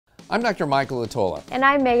I'm Dr. Michael Latola. And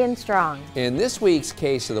I'm Megan Strong. In this week's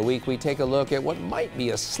Case of the Week, we take a look at what might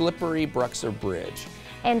be a slippery BruxZir Bridge.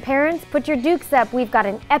 And parents, put your dukes up. We've got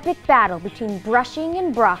an epic battle between brushing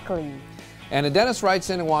and broccoli. And a dentist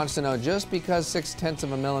writes in and wants to know, just because 0.6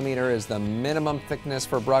 of a millimeter is the minimum thickness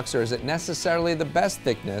for BruxZir, is it necessarily the best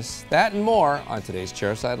thickness? That and more on today's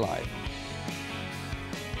Chairside Live.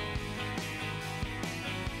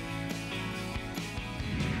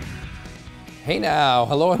 Hey now,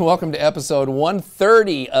 hello and welcome to episode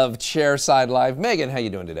 130 of Chairside Live. Megan, how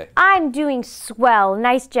you doing today? I'm doing swell.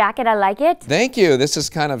 Nice jacket, I like it. Thank you. This is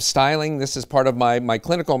kind of styling. This is part of my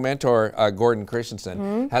clinical mentor, Gordon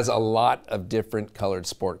Christensen, has a lot of different colored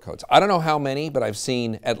sport coats. I don't know how many, but I've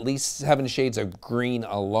seen at least 7 shades of green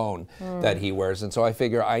alone that he wears. And so I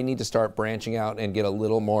figure I need to start branching out and get a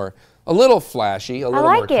little flashy, a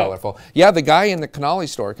little more colorful. Yeah, the guy in the crawly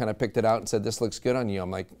store kind of picked it out and said, "This looks good on you."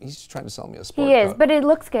 I'm like, he's just trying to sell me a sport coat. He is, but it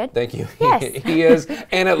looks good. Thank you. Yes. He is,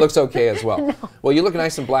 and it looks okay as well. No. Well, you look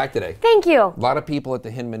nice and black today. Thank you. A lot of people at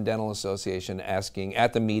the Hinman Dental Association asking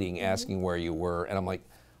where you were, and I'm like,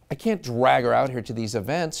 I can't drag her out here to these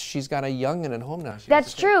events. She's got a youngin' at home now.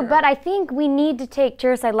 That's true, but I think we need to take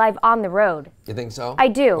Chairside Live on the road. You think so? I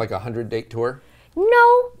do. Like a 100-date tour?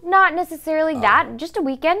 No, not necessarily that. Just a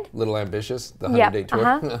weekend. Little ambitious, the 100-day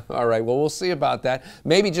tour. All right, well, we'll see about that.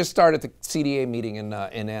 Maybe just start at the CDA meeting in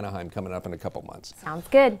Anaheim coming up in a couple months. Sounds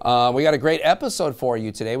good. We got a great episode for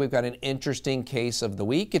you today. We've got an interesting case of the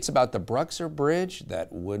week. It's about the BruxZir Bridge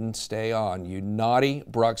that wouldn't stay on. You naughty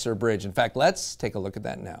BruxZir Bridge. In fact, let's take a look at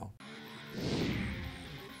that now.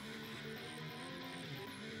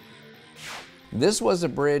 This was a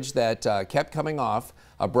bridge that kept coming off,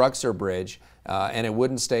 a BruxZir Bridge, and it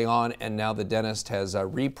wouldn't stay on, and now the dentist has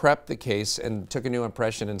re-prepped the case and took a new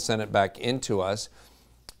impression and sent it back into us.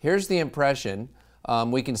 Here's the impression.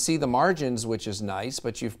 We can see the margins, which is nice,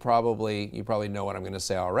 but you probably know what I'm going to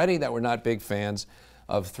say already, that we're not big fans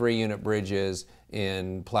of 3-unit bridges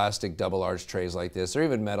in plastic double arch trays like this, or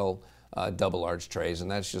even metal double arch trays, and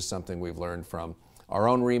that's just something we've learned from our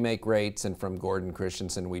own remake rates and from Gordon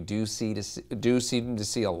Christensen. We do seem to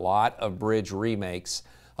see a lot of bridge remakes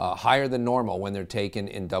higher than normal when they're taken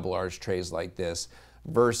in double arch trays like this,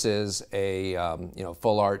 versus a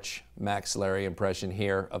full arch maxillary impression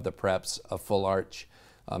here of the preps, a full arch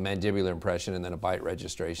mandibular impression, and then a bite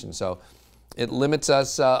registration. So it limits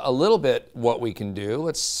us a little bit what we can do.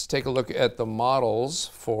 Let's take a look at the models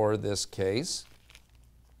for this case.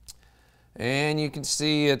 And you can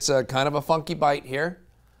see it's kind of a funky bite here.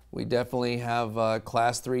 We definitely have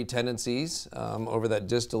class 3 tendencies over that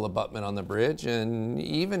distal abutment on the bridge, and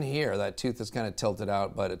even here that tooth is kind of tilted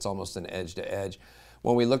out, but it's almost an edge to edge.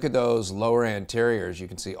 When we look at those lower anteriors, you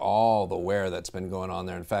can see all the wear that's been going on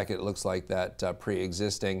there. In fact, it looks like that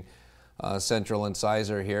pre-existing central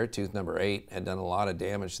incisor here, tooth number 8, had done a lot of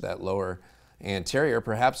damage to that lower anterior.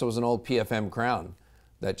 Perhaps it was an old PFM crown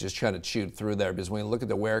that just kind of chewed through there, because when you look at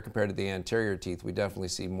the wear compared to the anterior teeth, we definitely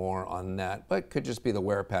see more on that, but could just be the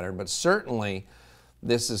wear pattern. But certainly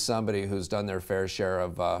this is somebody who's done their fair share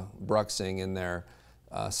of bruxing in their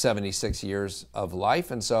 76 years of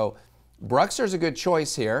life, and so BruxZir's a good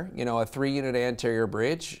choice here. You know, a 3-unit anterior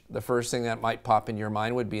bridge, the first thing that might pop in your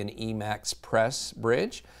mind would be an EMAX press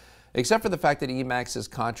bridge, except for the fact that EMAX is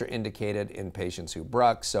contraindicated in patients who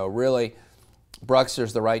brux, so really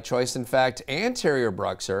BruxZir's the right choice. In fact, anterior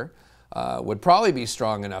BruxZir would probably be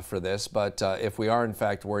strong enough for this, but if we are in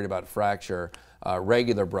fact worried about fracture,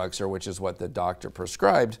 regular BruxZir, which is what the doctor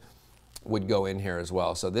prescribed, would go in here as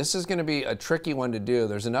well. So this is going to be a tricky one to do.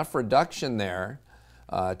 There's enough reduction there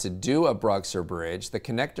to do a BruxZir bridge. The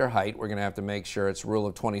connector height, we're going to have to make sure it's rule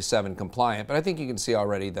of 27 compliant, but I think you can see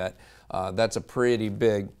already that that's a pretty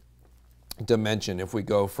big dimension. If we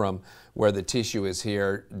go from where the tissue is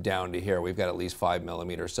here down to here, we've got at least 5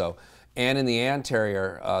 millimeters. So, and in the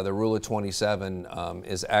anterior, the rule of 27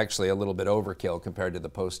 is actually a little bit overkill compared to the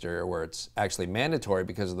posterior, where it's actually mandatory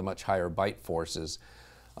because of the much higher bite forces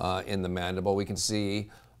in the mandible. We can see,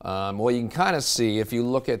 well, you can kind of see, if you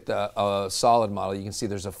look at the solid model, you can see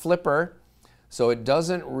there's a flipper. So it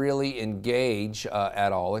doesn't really engage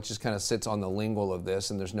at all. It just kind of sits on the lingual of this,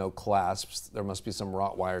 and there's no clasps. There must be some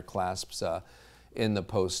wrought wire clasps in the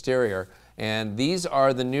posterior. And these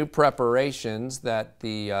are the new preparations that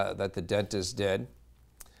the dentist did.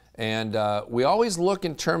 And we always look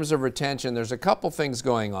in terms of retention. There's a couple things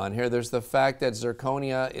going on here. There's the fact that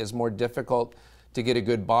zirconia is more difficult to get a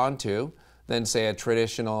good bond to than, say, a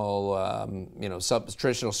traditional,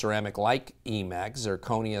 traditional ceramic like EMAX.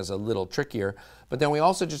 Zirconia is a little trickier. But then we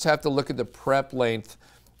also just have to look at the prep length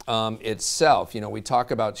itself, we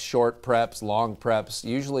talk about short preps, long preps.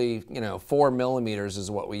 Usually, 4 millimeters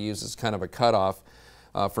is what we use as kind of a cutoff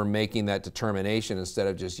for making that determination instead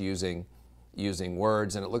of just using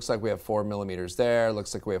words. And it looks like we have 4 millimeters there.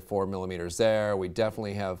 Looks like we have 4 millimeters there. We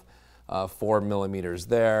definitely have 4 millimeters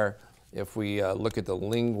there. If we look at the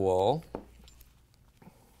lingual,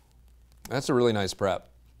 that's a really nice prep.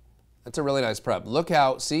 That's a really nice prep.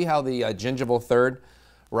 See how the gingival third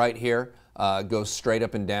right here goes straight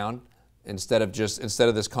up and down instead of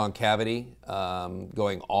this concavity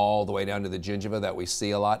going all the way down to the gingiva that we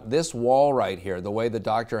see a lot. This wall right here, the way the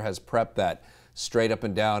doctor has prepped that straight up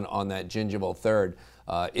and down on that gingival third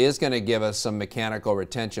is going to give us some mechanical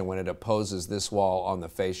retention when it opposes this wall on the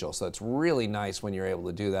facial. So it's really nice when you're able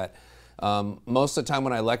to do that. Most of the time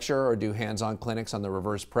when I lecture or do hands-on clinics on the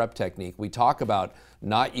reverse prep technique, we talk about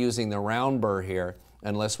not using the round burr here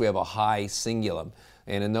unless we have a high cingulum.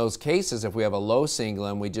 And in those cases, if we have a low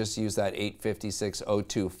cingulum, we just use that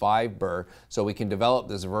 856-025 burr so we can develop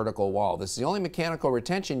this vertical wall. This is the only mechanical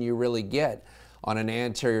retention you really get on an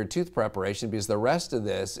anterior tooth preparation, because the rest of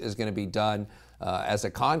this is going to be done as a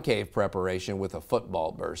concave preparation with a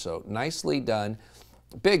football burr. So nicely done.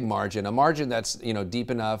 Big margin, a margin that's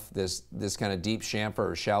deep enough. This kind of deep chamfer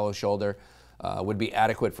or shallow shoulder would be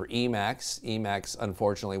adequate for Emax. Emax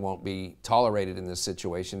unfortunately won't be tolerated in this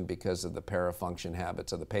situation because of the parafunction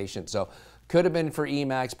habits of the patient. So could have been for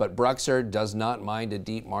Emax, but BruxZir does not mind a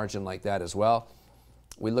deep margin like that as well.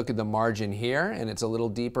 We look at the margin here, and it's a little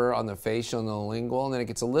deeper on the facial and the lingual, and then it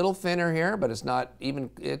gets a little thinner here, but it's not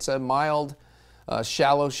even. It's a mild.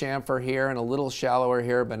 Shallow chamfer here and a little shallower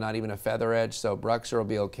here, but not even a feather edge, so BruxZir will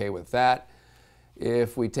be okay with that.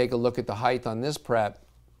 If we take a look at the height on this prep,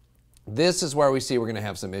 this is where we see we're going to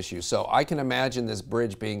have some issues. So I can imagine this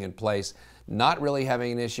bridge being in place, not really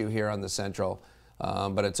having an issue here on the central,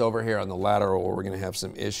 but it's over here on the lateral where we're going to have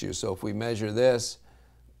some issues. So if we measure this,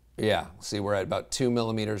 yeah, see we're at about 2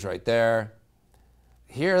 millimeters right there.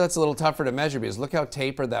 Here that's a little tougher to measure because look how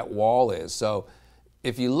tapered that wall is. So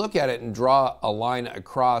if you look at it and draw a line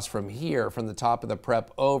across from here, from the top of the prep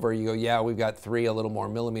over, you go, yeah, we've got a little more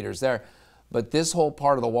millimeters there. But this whole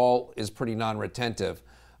part of the wall is pretty non-retentive.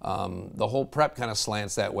 The whole prep kind of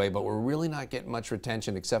slants that way, but we're really not getting much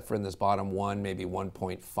retention except for in this bottom one, maybe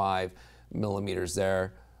 1.5 millimeters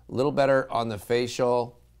there. A little better on the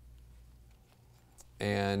facial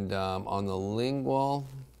and on the lingual.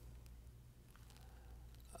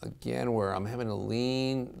 Again, where I'm having to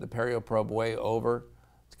lean the perioprobe way over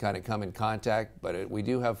to kind of come in contact, but we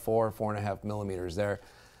do have 4.5 millimeters there.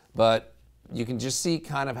 But you can just see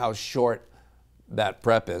kind of how short that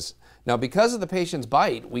prep is. Now, because of the patient's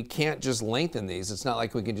bite, we can't just lengthen these. It's not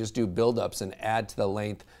like we can just do buildups and add to the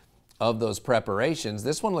length of those preparations.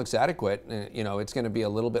 This one looks adequate. It's going to be a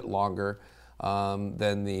little bit longer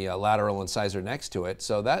than the lateral incisor next to it.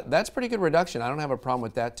 So that's pretty good reduction. I don't have a problem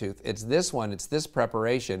with that tooth. It's this one, it's this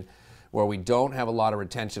preparation where we don't have a lot of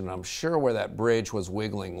retention. And I'm sure where that bridge was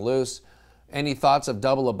wiggling loose. Any thoughts of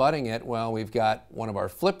double abutting it? Well, we've got one of our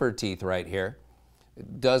flipper teeth right here.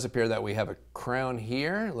 It does appear that we have a crown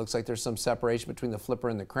here. It looks like there's some separation between the flipper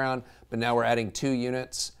and the crown, but now we're adding 2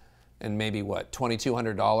 units and maybe what,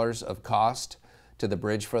 $2,200 of cost to the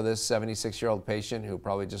bridge for this 76-year-old patient who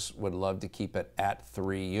probably just would love to keep it at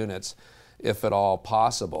 3 units if at all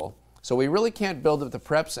possible. So we really can't build up the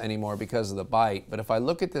preps anymore because of the bite, but if I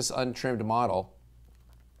look at this untrimmed model,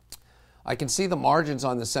 I can see the margins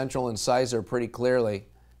on the central incisor pretty clearly,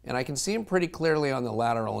 and I can see them pretty clearly on the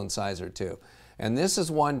lateral incisor too. And this is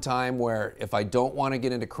one time where if I don't want to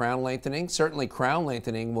get into crown lengthening, certainly crown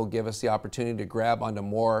lengthening will give us the opportunity to grab onto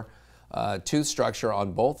more tooth structure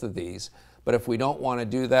on both of these. But if we don't want to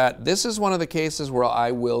do that, this is one of the cases where I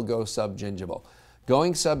will go subgingival.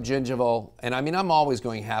 Going subgingival, and I mean I'm always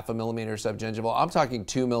going 0.5 millimeter subgingival. I'm talking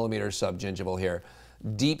 2 millimeters subgingival here,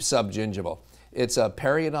 deep subgingival. It's a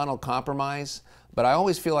periodontal compromise, but I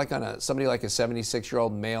always feel like on somebody like a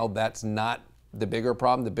 76-year-old male, that's not the bigger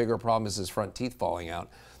problem. The bigger problem is his front teeth falling out.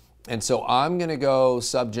 And so I'm going to go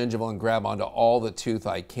subgingival and grab onto all the tooth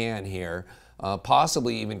I can here,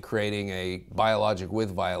 possibly even creating a biologic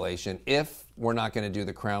width violation if we're not going to do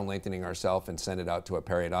the crown lengthening ourselves and send it out to a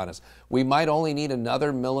periodontist. We might only need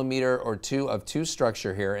another millimeter or 2 of tooth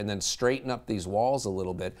structure here and then straighten up these walls a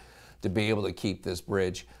little bit to be able to keep this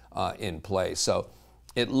bridge in place. So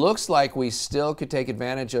it looks like we still could take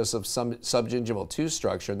advantage of some subgingival tooth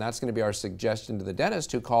structure, and that's going to be our suggestion to the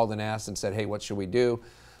dentist who called and asked and said, hey, what should we do?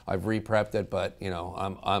 I've re-prepped it, but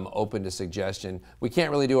I'm open to suggestion. We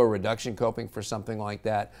can't really do a reduction coping for something like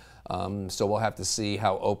that, so we'll have to see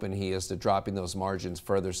how open he is to dropping those margins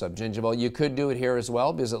further subgingival. You could do it here as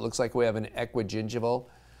well because it looks like we have an equigingival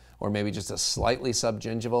or maybe just a slightly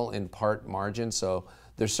subgingival in part margin. So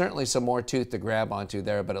there's certainly some more tooth to grab onto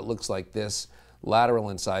there, but it looks like this lateral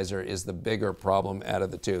incisor is the bigger problem out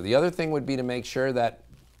of the two. The other thing would be to make sure that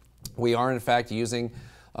we are in fact using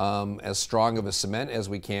as strong of a cement as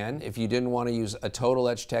we can. If you didn't want to use a total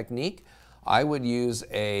etch technique, I would use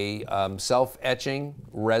a self-etching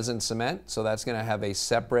resin cement. So that's going to have a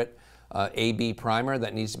separate AB primer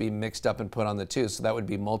that needs to be mixed up and put on the tooth. So that would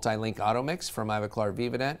be Multi-Link Auto Mix from Ivoclar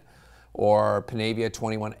Vivadent or Panavia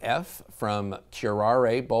 21F from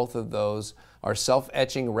Hooray. Both of those are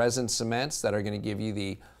self-etching resin cements that are going to give you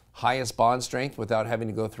the highest bond strength without having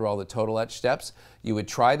to go through all the total etch steps. You would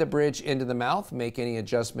try the bridge into the mouth, make any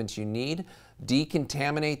adjustments you need,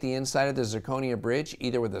 decontaminate the inside of the zirconia bridge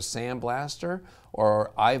either with a sandblaster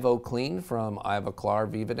or Ivo Clean from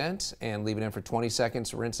Ivoclar Vivadent and leave it in for 20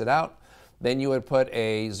 seconds, rinse it out. Then you would put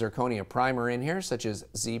a zirconia primer in here, such as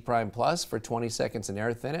Z Prime Plus for 20 seconds and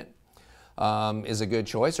air thin it. Is a good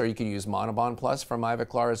choice, or you could use Monobond Plus from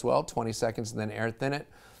Ivoclar as well, 20 seconds and then air thin it.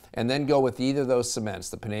 And then go with either of those cements,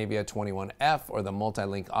 the Panavia 21F or the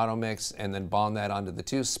Multi-Link Auto Mix, and then bond that onto the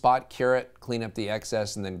tooth, spot cure it, clean up the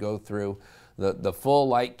excess, and then go through the full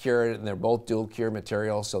light cure, and they're both dual cure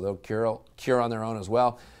material, so they'll cure on their own as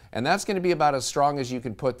well. And that's going to be about as strong as you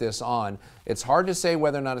can put this on. It's hard to say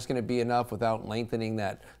whether or not it's going to be enough without lengthening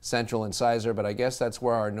that central incisor, but I guess that's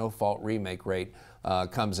where our no-fault remake rate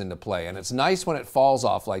comes into play. And it's nice when it falls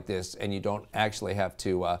off like this and you don't actually have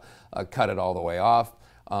to cut it all the way off.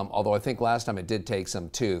 Although I think last time it did take some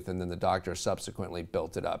tooth, and then the doctor subsequently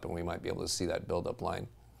built it up, and we might be able to see that buildup line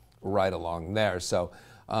right along there. So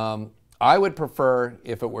I would prefer,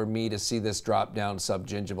 if it were me, to see this drop down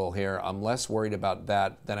subgingival here. I'm less worried about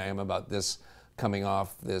that than I am about this coming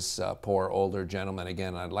off this poor older gentleman.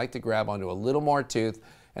 Again, I'd like to grab onto a little more tooth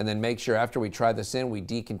and then make sure after we try this in, we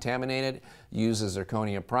decontaminate it, use a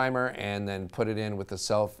zirconia primer, and then put it in with the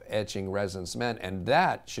self-etching resin cement, and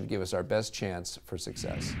that should give us our best chance for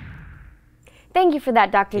success. Thank you for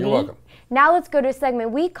that, Dr. D. You're welcome. Now let's go to a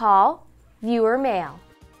segment we call Viewer Mail.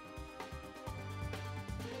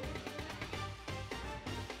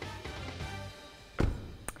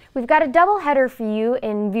 We've got a double header for you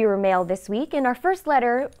in Viewer Mail this week, and our first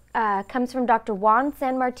letter comes from Dr. Juan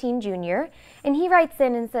San Martin Jr., and he writes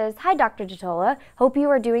in and says, "Hi, Dr. Datola. Hope you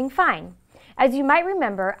are doing fine. As you might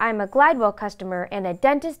remember, I'm a Glidewell customer and a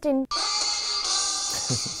dentist in..."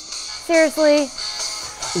 Seriously?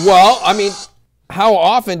 Well, I mean, how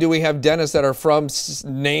often do we have dentists that are from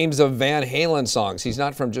names of Van Halen songs? He's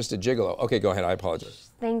not from Just a Gigolo. Okay, go ahead. I apologize.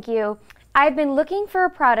 Thank you. I've been looking for a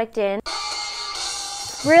product in...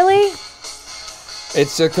 Really?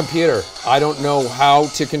 It's a computer. I don't know how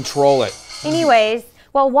to control it. Anyways,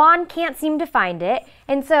 well, Juan can't seem to find it,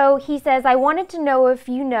 and so he says, I wanted to know if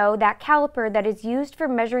you know that caliper that is used for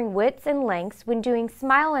measuring widths and lengths when doing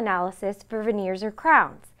smile analysis for veneers or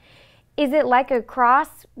crowns. Is it like a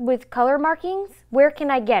cross with color markings? Where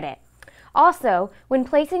can I get it? Also, when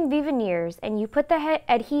placing veneers and you put the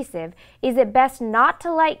adhesive, is it best not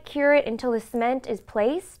to light cure it until the cement is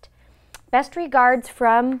placed? Best regards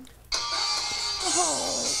from...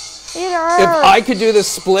 Oh, it hurts. If I could do the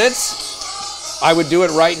splits, I would do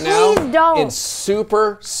it right now. Please don't. In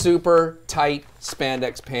super, super tight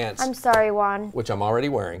spandex pants. I'm sorry, Juan. Which I'm already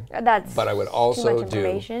wearing. That's but I would too also much do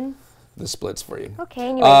information. The splits for you. Okay,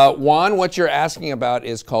 anyway. Juan, what you're asking about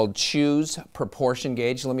is called Choose Proportion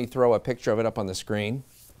Gauge. Let me throw a picture of it up on the screen.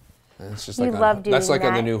 It's just like that's like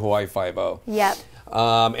on the new Hawaii 5.0. Yep.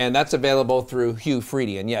 And that's available through Hugh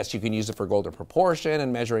Freedy. And yes, you can use it for golden proportion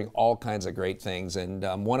and measuring all kinds of great things.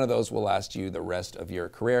 And one of those will last you the rest of your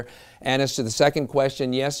career. And as to the second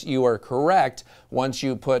question, yes, you are correct. Once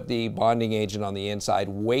you put the bonding agent on the inside,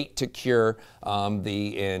 wait to cure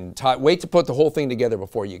wait to put the whole thing together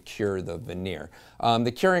before you cure the veneer.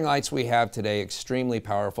 The curing lights we have today, extremely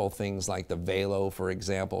powerful, things like the Velo, for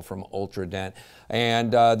example, from Ultradent.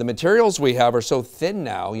 And the materials we have are so thin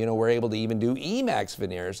now, you know, we're able to even do Emax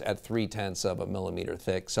veneers at 0.3 of a millimeter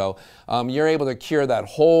thick. So you're able to cure that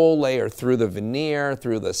whole layer through the veneer,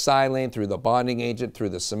 through the silane, through the bonding agent, through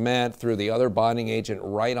the cement, through the other bonding agent,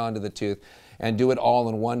 right onto the tooth, and do it all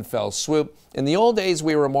in one fell swoop. In the old days,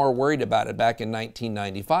 we were more worried about it back in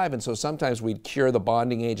 1995, and so sometimes we'd cure the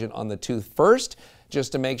bonding agent on the tooth first,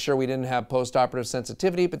 just to make sure we didn't have post-operative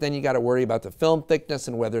sensitivity, but then you got to worry about the film thickness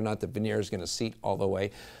and whether or not the veneer is going to seat all the way.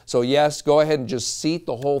 So yes, go ahead and just seat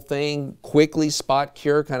the whole thing, quickly spot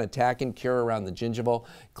cure, kind of tack and cure around the gingival,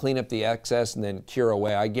 clean up the excess, and then cure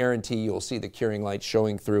away. I guarantee you'll see the curing light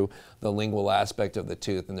showing through the lingual aspect of the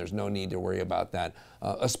tooth, and there's no need to worry about that,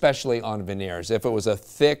 especially on veneers. If it was a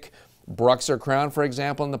thick, BruxZir crown, for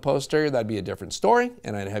example, in the posterior, that'd be a different story,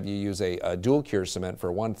 and I'd have you use a dual cure cement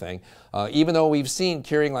for one thing. Even though we've seen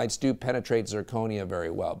curing lights do penetrate zirconia very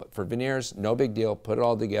well, but for veneers, no big deal. Put it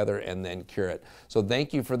all together and then cure it. So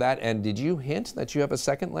thank you for that. And did you hint that you have a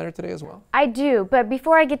second letter today as well? I do, but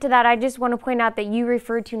before I get to that, I just want to point out that you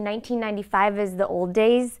referred to 1995 as the old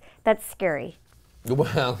days. That's scary.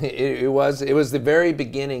 Well, it was the very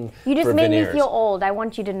beginning. You just for made veneers. Me feel old. I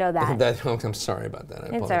want you to know that. I'm sorry about that. I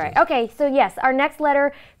apologize. It's all right. Okay, so yes, our next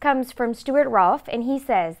letter comes from Stuart Rolfe, and he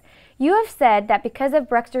says, you have said that because of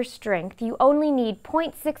BruxZir's strength, you only need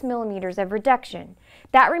 0.6 millimeters of reduction.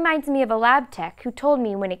 That reminds me of a lab tech who told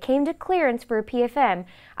me when it came to clearance for a PFM,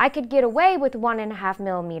 I could get away with 1.5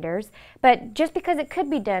 millimeters, but just because it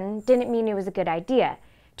could be done didn't mean it was a good idea.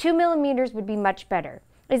 2 millimeters would be much better.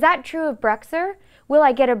 Is that true of BruxZir? Will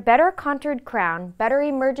I get a better contoured crown, better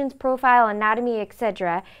emergence profile, anatomy,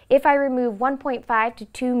 etc. if I remove 1.5 to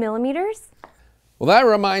 2 millimeters? Well, that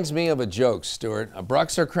reminds me of a joke, Stuart. A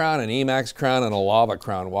BruxZir crown, an Emax crown, and a lava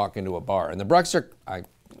crown walk into a bar. And the BruxZir,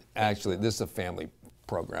 actually, this is a family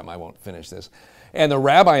program. I won't finish this. And the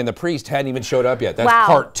rabbi and the priest hadn't even showed up yet. That's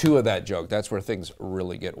part 2 of that joke. That's where things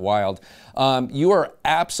really get wild. You are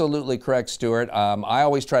absolutely correct, Stuart. I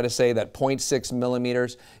always try to say that 0.6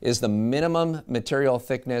 millimeters is the minimum material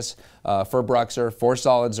thickness for BruxZir, for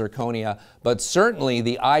solid zirconia, but certainly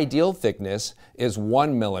the ideal thickness is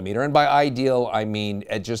 1 millimeter. And by ideal, I mean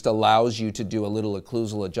it just allows you to do a little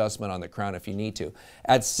occlusal adjustment on the crown if you need to.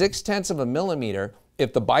 At 0.6 of a millimeter,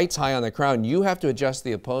 if the bite's high on the crown, you have to adjust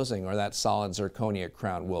the opposing or that solid zirconia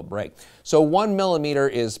crown will break. So 1 millimeter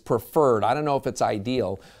is preferred. I don't know if it's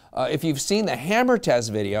ideal. If you've seen the hammer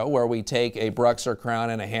test video where we take a BruxZir crown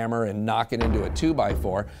and a hammer and knock it into a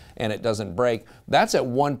 2x4 and it doesn't break, that's at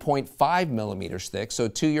 1.5 millimeters thick. So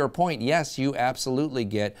to your point, yes, you absolutely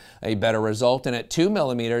get a better result. And at 2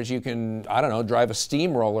 millimeters, you can, I don't know, drive a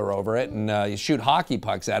steamroller over it and you shoot hockey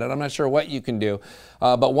pucks at it. I'm not sure what you can do.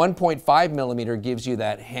 But 1.5 millimeter gives you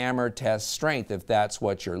that hammer test strength if that's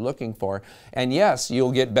what you're looking for. And yes,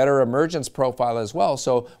 you'll get better emergence profile as well.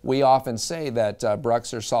 So we often say that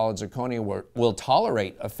BruxZir solid zirconia will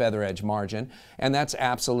tolerate a feather edge margin, and that's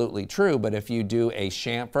absolutely true. But if you do a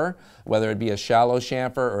chamfer, whether it be a shallow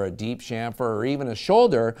chamfer or a deep chamfer or even a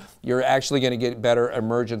shoulder, you're actually going to get better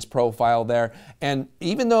emergence profile there. And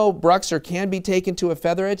even though BruxZir can be taken to a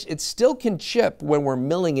feather edge, it still can chip when we're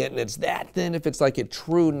milling it, and it's that thin if it's like a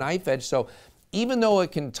true knife edge. So even though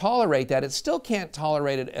it can tolerate that, it still can't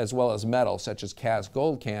tolerate it as well as metal, such as cast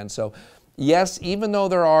gold can. So yes, even though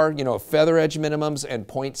there are, feather edge minimums and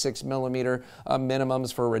 0.6 millimeter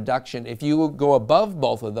minimums for reduction, if you go above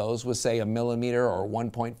both of those with, say, a millimeter or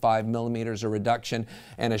 1.5 millimeters of reduction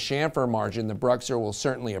and a chamfer margin, the BruxZir will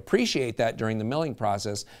certainly appreciate that during the milling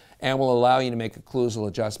process and will allow you to make occlusal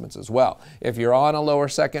adjustments as well. If you're on a lower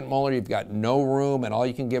second molar, you've got no room, and all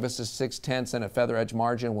you can give us is 0.6 and a feather edge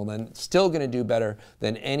margin, well then still going to do better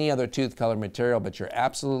than any other tooth color material, but you're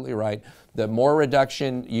absolutely right. The more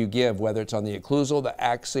reduction you give, whether it's on the occlusal, the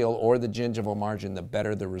axial, or the gingival margin, the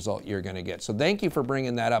better the result you're going to get. So thank you for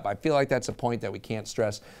bringing that up. I feel like that's a point that we can't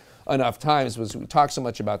stress enough times, was we talk so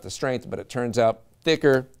much about the strength, but it turns out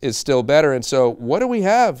thicker is still better. And so what do we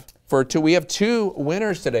have for two? We have 2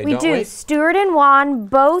 winners today, don't we? Stuart and Juan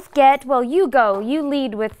both get, well, you go. You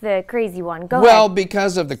lead with the crazy one. Go ahead. Well,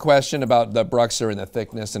 because of the question about the BruxZir and the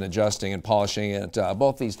thickness and adjusting and polishing it,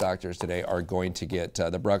 both these doctors today are going to get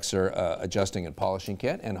the BruxZir adjusting and polishing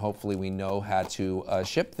kit, and hopefully we know how to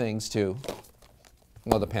ship things to,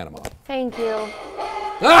 well, the Panama. Thank you.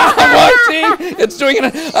 Well, see? It's doing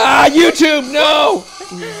it. YouTube, no!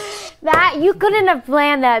 That, you couldn't have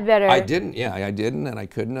planned that better. I didn't, yeah, I didn't, and I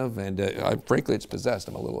couldn't have, and frankly, it's possessed.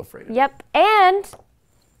 I'm a little afraid of it. Yep, and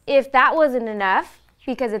if that wasn't enough,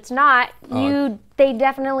 because it's not, they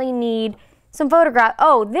definitely need some photographs.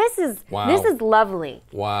 Oh, this is lovely.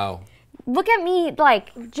 Wow. Look at me,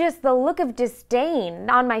 like, just the look of disdain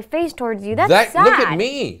on my face towards you. That's sad. Look at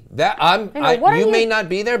me. You may not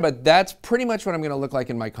be there, but that's pretty much what I'm going to look like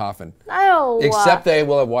in my coffin. Oh. Except they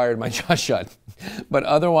will have wired my jaw shut. But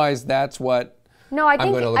otherwise, that's what I'm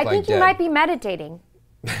going to look like. I think you might be meditating.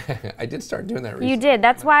 I did start doing that recently. You did.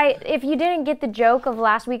 That's why, if you didn't get the joke of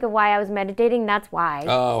last week of why I was meditating, that's why.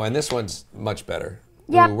 Oh, and this one's much better.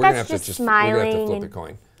 Yep, we're that's gonna just smiling. We're going to have to flip a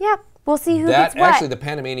coin. Yep. We'll see who gets what. Actually, the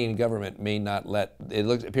Panamanian government may not let,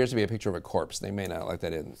 appears to be a picture of a corpse. They may not let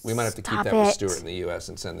that in. We might have to keep that with Stuart in the U.S.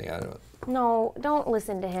 and send the out of it. No, don't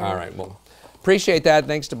listen to him. All right, well, appreciate that.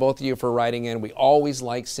 Thanks to both of you for writing in. We always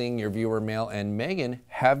like seeing your viewer mail. And Megan,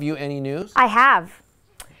 have you any news? I have.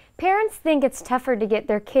 Parents think it's tougher to get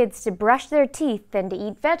their kids to brush their teeth than to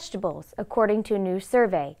eat vegetables, according to a new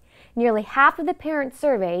survey. Nearly half of the parents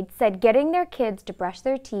surveyed said getting their kids to brush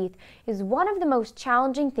their teeth is one of the most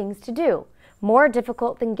challenging things to do, more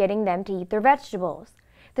difficult than getting them to eat their vegetables.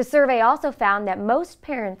 The survey also found that most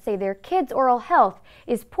parents say their kids' oral health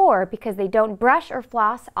is poor because they don't brush or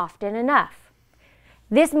floss often enough.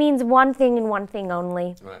 This means one thing and one thing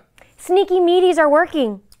only. What? Sneaky meaties are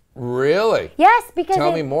working. Really? Yes, because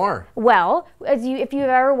Tell me more. Well, if you've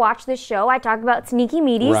ever watched this show, I talk about sneaky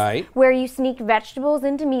meaties, right, where you sneak vegetables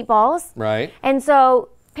into meatballs. Right. And so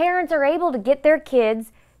parents are able to get their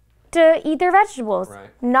kids to eat their vegetables, right,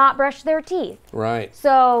 not brush their teeth. Right.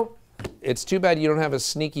 So it's too bad you don't have a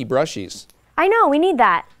sneaky brushies. I know, we need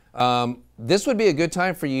that. This would be a good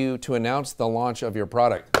time for you to announce the launch of your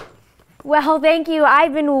product. Well, thank you.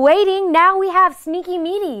 I've been waiting. Now we have sneaky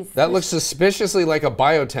meaties. That looks suspiciously like a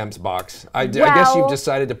Biotemps box. I guess you've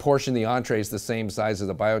decided to portion the entrees the same size as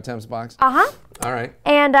a Biotemps box? Uh-huh. All right.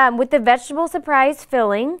 And with the vegetable surprise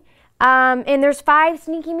filling, and there's 5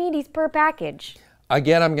 sneaky meaties per package.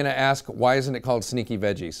 Again, I'm going to ask, why isn't it called sneaky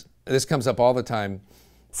veggies? This comes up all the time.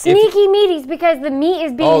 Sneaky meaties because the meat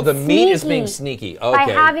is being Oh, the sneaky meat is being sneaky. Okay.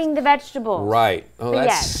 by having the vegetables. Right. Oh, that's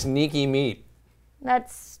yes. sneaky meat.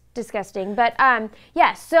 That's disgusting. But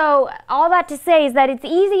yes, so all that to say is that it's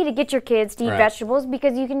easy to get your kids to eat vegetables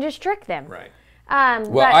because you can just trick them. Right.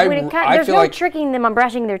 But there's no tricking them on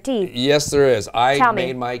brushing their teeth. Yes, there is. I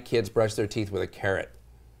made me. my kids brush their teeth with a carrot.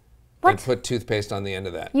 What? And put toothpaste on the end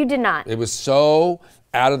of that. You did not. It was so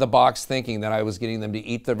out of the box thinking that I was getting them to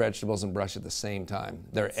eat their vegetables and brush at the same time.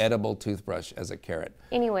 Their edible toothbrush as a carrot.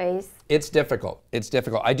 Anyways. It's difficult. It's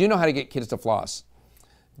difficult. I do know how to get kids to floss,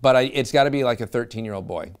 but it's got to be like a 13-year-old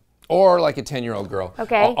boy or like a 10-year-old girl.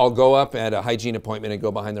 Okay. I'll go up at a hygiene appointment and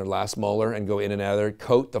go behind their last molar and go in and out of there,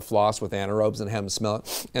 coat the floss with anaerobes and have them smell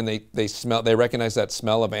it. And they recognize that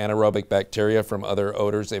smell of anaerobic bacteria from other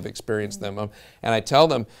odors they've experienced them. And I tell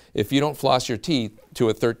them, if you don't floss your teeth to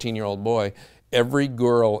a 13-year-old boy, every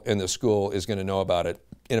girl in the school is going to know about it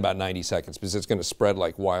in about 90 seconds because it's going to spread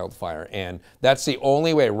like wildfire. And that's the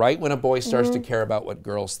only way, right when a boy starts to care about what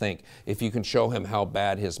girls think, if you can show him how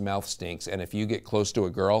bad his mouth stinks, and if you get close to a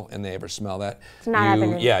girl and they ever smell that, it's not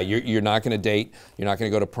happening. Yeah, you're not going to date, you're not going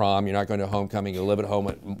to go to prom, you're not going to homecoming, you'll live at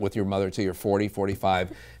home with your mother till you're 40,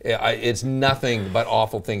 45. It's nothing but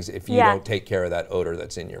awful things if you don't take care of that odor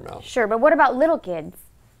that's in your mouth. Sure, but what about little kids?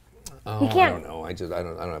 Oh, I don't know. I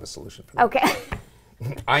don't have a solution for that. Okay.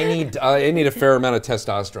 I need a fair amount of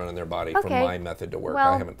testosterone in their body for my method to work.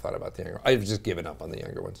 I haven't thought about the younger. I've just given up on the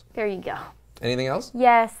younger ones. There you go. Anything else?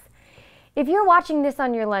 Yes. If you're watching this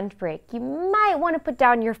on your lunch break, you might want to put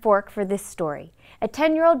down your fork for this story. A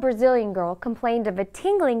 10-year-old Brazilian girl complained of a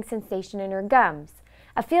tingling sensation in her gums,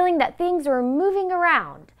 a feeling that things were moving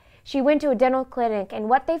around. She went to a dental clinic and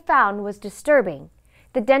what they found was disturbing.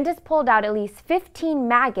 The dentist pulled out at least 15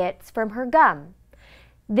 maggots from her gum.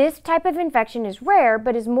 This type of infection is rare,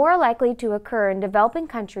 but is more likely to occur in developing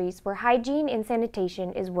countries where hygiene and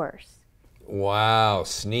sanitation is worse. Wow,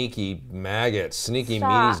 sneaky maggots. Sneaky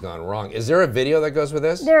meaty's gone wrong. Is there a video that goes with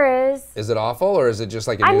this? There is. Is it awful, or is it just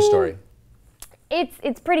like a news story?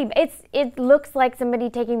 It looks like somebody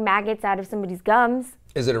taking maggots out of somebody's gums.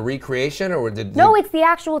 Is it a recreation, or No, it's the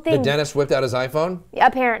actual thing. The dentist whipped out his iPhone?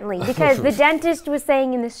 Apparently, because the dentist was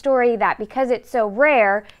saying in the story that because it's so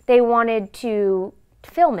rare, they wanted to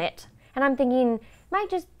film it. And I'm thinking, might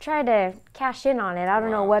just try to cash in on it. I don't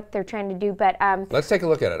know what they're trying to do, but let's take a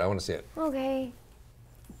look at it. I want to see it. Okay.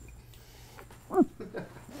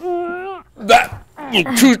 That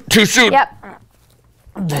too soon. Yep.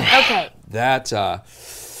 Okay. That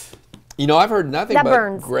I've heard nothing but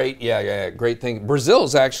burns. great thing.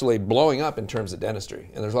 Brazil's actually blowing up in terms of dentistry,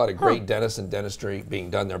 and there's a lot of great dentists and dentistry being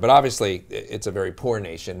done there. But obviously, it's a very poor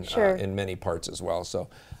nation in many parts as well. So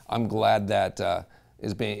I'm glad that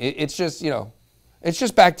is being. It's just it's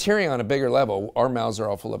just bacteria on a bigger level. Our mouths are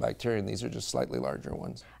all full of bacteria, and these are just slightly larger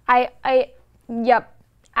ones. Yep.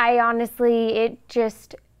 I honestly,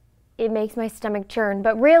 it makes my stomach churn.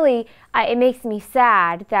 But really, it makes me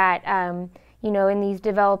sad that, in these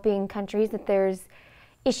developing countries that there's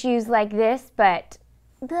issues like this, but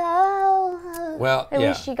at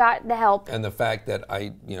least she got the help. And the fact that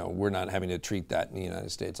we're not having to treat that in the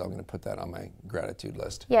United States, I'm going to put that on my gratitude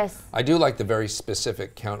list. Yes. I do like the very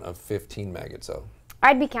specific count of 15 maggots, though.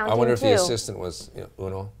 I'd be counting, I wonder if too. the assistant was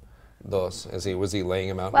uno, dos. Was he laying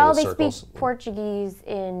them out in well, little circles? Well, they speak Portuguese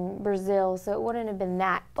in Brazil, so it wouldn't have been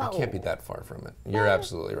that. I can't be that far from it. You're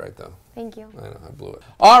absolutely right, though. Thank you. I know, I blew it.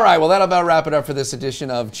 All right, well, that'll about wrap it up for this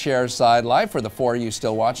edition of Chairside Live. For the 4 of you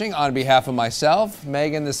still watching, on behalf of myself,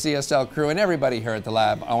 Megan, the CSL crew, and everybody here at the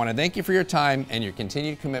lab, I want to thank you for your time and your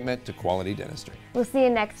continued commitment to quality dentistry. We'll see you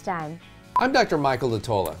next time. I'm Dr. Michael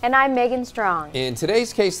DeTola. And I'm Megan Strong. In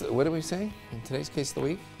today's case, what did we say? In today's case of the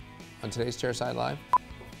week? On today's Chairside Live?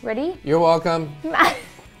 Ready? You're welcome. La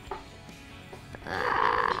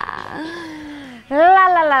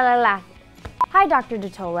la la la la. Hi, Dr.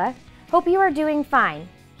 DeTola. Hope you are doing fine.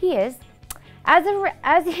 He is. I made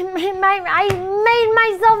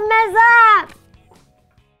myself mess up.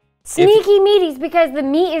 Sneaky meaties because the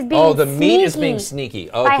meat is being Oh, the sneaky meat is being sneaky.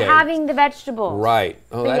 Okay. by having the vegetable. Right.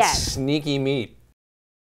 Oh, that's Yes. sneaky meat.